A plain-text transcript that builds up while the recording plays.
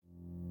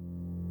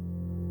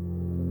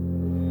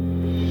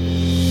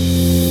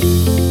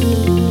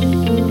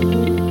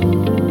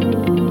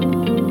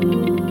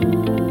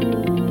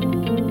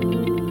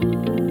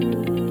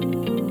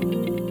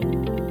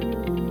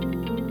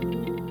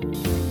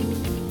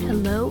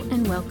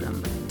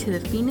welcome to the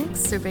Phoenix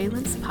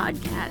Surveillance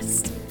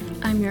Podcast.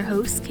 I'm your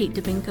host, Kate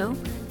Dubinko,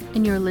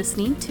 and you're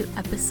listening to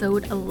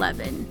episode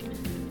 11.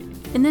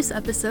 In this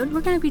episode,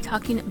 we're going to be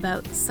talking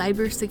about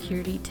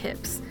cybersecurity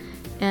tips.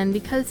 And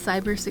because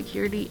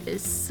cybersecurity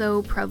is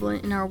so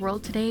prevalent in our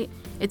world today,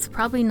 it's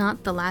probably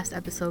not the last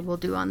episode we'll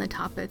do on the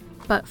topic.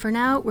 But for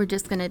now, we're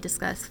just going to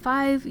discuss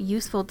 5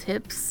 useful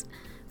tips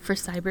for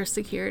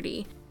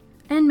cybersecurity.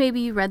 And maybe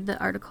you read the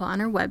article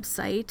on our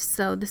website,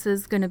 so this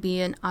is going to be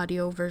an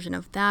audio version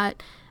of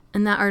that.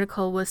 And that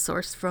article was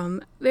sourced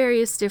from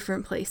various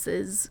different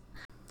places.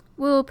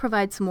 We'll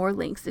provide some more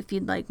links if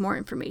you'd like more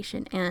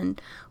information,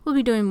 and we'll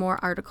be doing more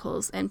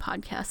articles and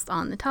podcasts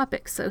on the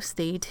topic, so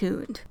stay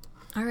tuned.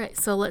 All right,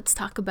 so let's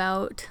talk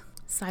about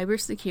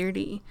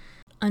cybersecurity.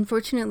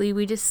 Unfortunately,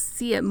 we just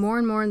see it more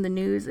and more in the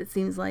news, it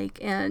seems like,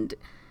 and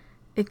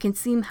it can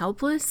seem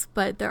helpless,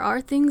 but there are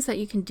things that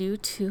you can do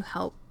to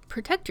help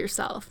protect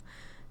yourself.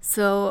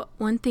 So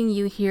one thing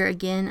you hear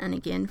again and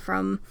again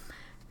from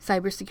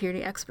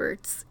cybersecurity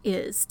experts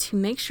is to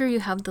make sure you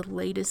have the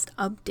latest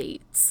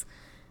updates.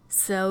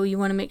 So you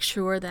want to make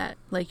sure that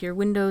like your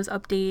Windows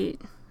update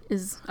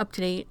is up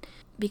to date,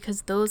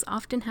 because those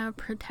often have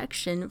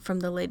protection from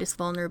the latest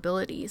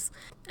vulnerabilities.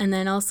 And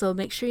then also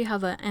make sure you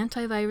have an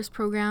antivirus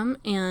program,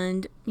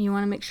 and you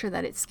want to make sure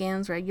that it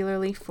scans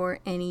regularly for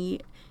any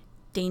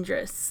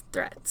dangerous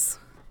threats.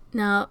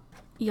 Now,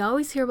 you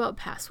always hear about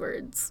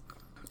passwords,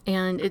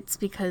 and it's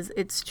because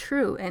it's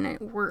true and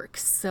it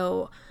works.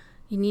 So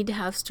you need to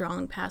have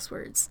strong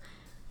passwords.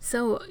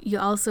 So you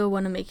also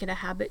want to make it a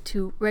habit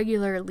to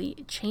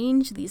regularly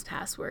change these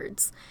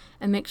passwords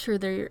and make sure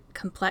they're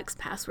complex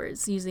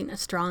passwords using a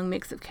strong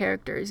mix of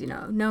characters,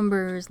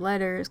 numbers,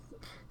 letters,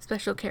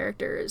 special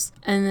characters.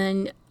 And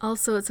then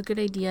also it's a good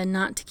idea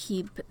not to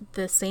keep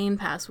the same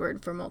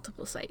password for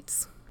multiple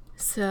sites.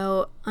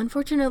 So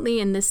unfortunately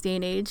in this day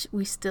and age,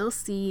 we still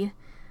see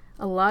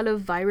a lot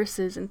of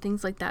viruses and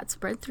things like that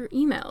spread through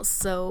emails.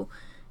 So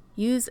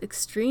use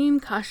extreme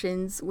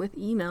cautions with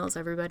emails,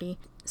 everybody.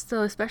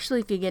 So especially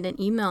if you get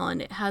an email and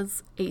it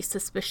has a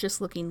suspicious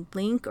looking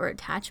link or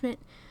attachment,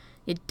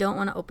 you don't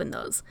want to open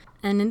those.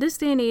 And in this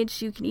day and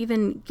age, you can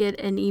even get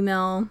an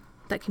email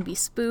that can be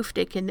spoofed.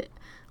 It can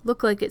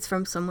look like it's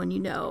from someone you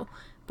know,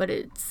 but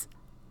it's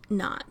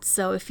not.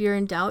 So if you're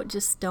in doubt,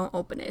 just don't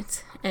open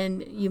it.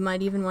 And you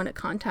might even want to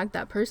contact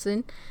that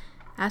person,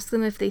 ask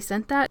them if they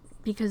sent that,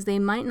 because they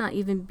might not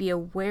even be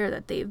aware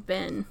that they've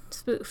been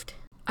spoofed.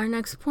 Our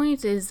next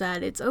point is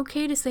that it's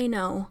okay to say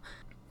no.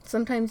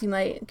 Sometimes you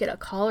might get a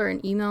call or an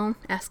email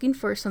asking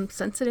for some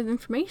sensitive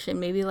information,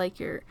 maybe like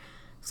your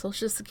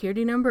social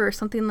security number or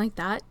something like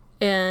that.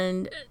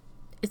 And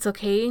it's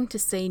okay to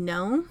say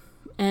no.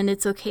 And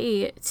it's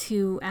okay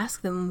to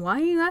ask them,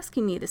 why are you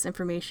asking me this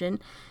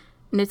information?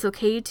 And it's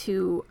okay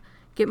to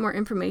get more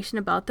information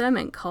about them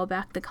and call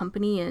back the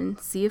company and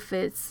see if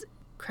it's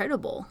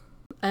credible.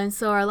 And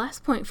so our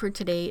last point for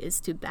today is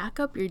to back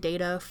up your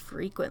data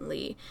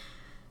frequently.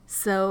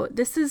 So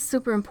this is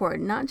super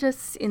important, not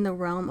just in the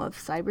realm of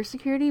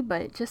cybersecurity,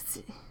 but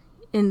just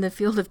in the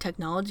field of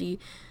technology.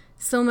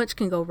 So much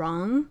can go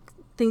wrong.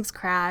 Things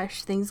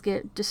crash, things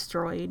get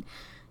destroyed.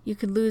 You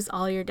could lose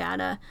all your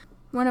data.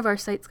 One of our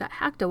sites got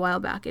hacked a while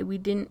back and we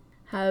didn't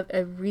have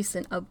a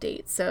recent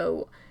update.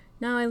 So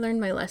now I learned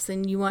my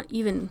lesson. You want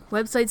even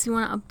websites you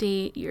want to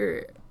update,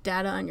 your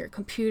data on your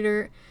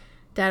computer,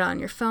 data on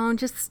your phone.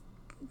 Just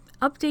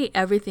update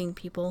everything,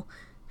 people.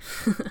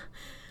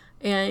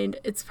 And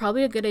it's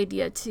probably a good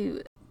idea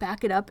to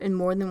back it up in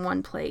more than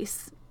one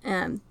place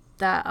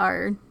that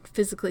are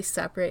physically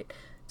separate,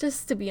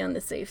 just to be on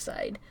the safe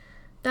side.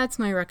 That's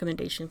my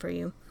recommendation for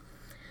you.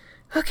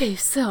 Okay,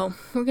 so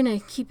we're going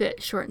to keep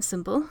it short and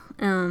simple.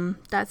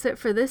 That's it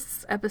for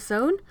this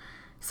episode.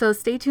 So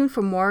stay tuned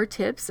for more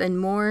tips and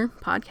more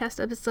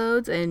podcast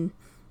episodes and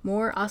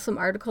more awesome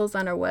articles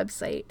on our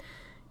website.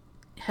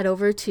 Head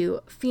over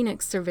to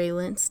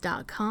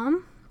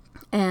phoenixsurveillance.com.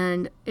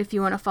 And if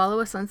you want to follow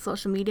us on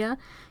social media,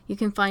 you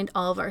can find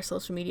all of our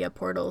social media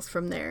portals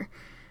from there.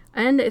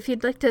 And if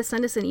you'd like to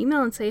send us an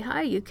email and say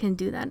hi, you can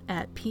do that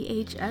at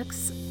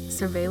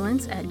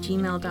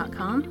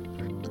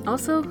phxsurveillance@gmail.com.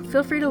 Also,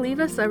 feel free to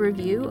leave us a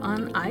review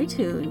on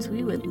iTunes.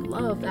 We would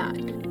love that.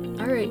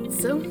 All right,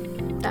 so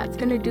that's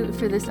going to do it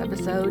for this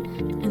episode.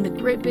 In the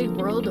great big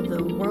world of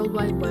the World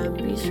Wide Web,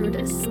 be sure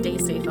to stay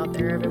safe out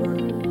there,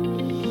 everyone.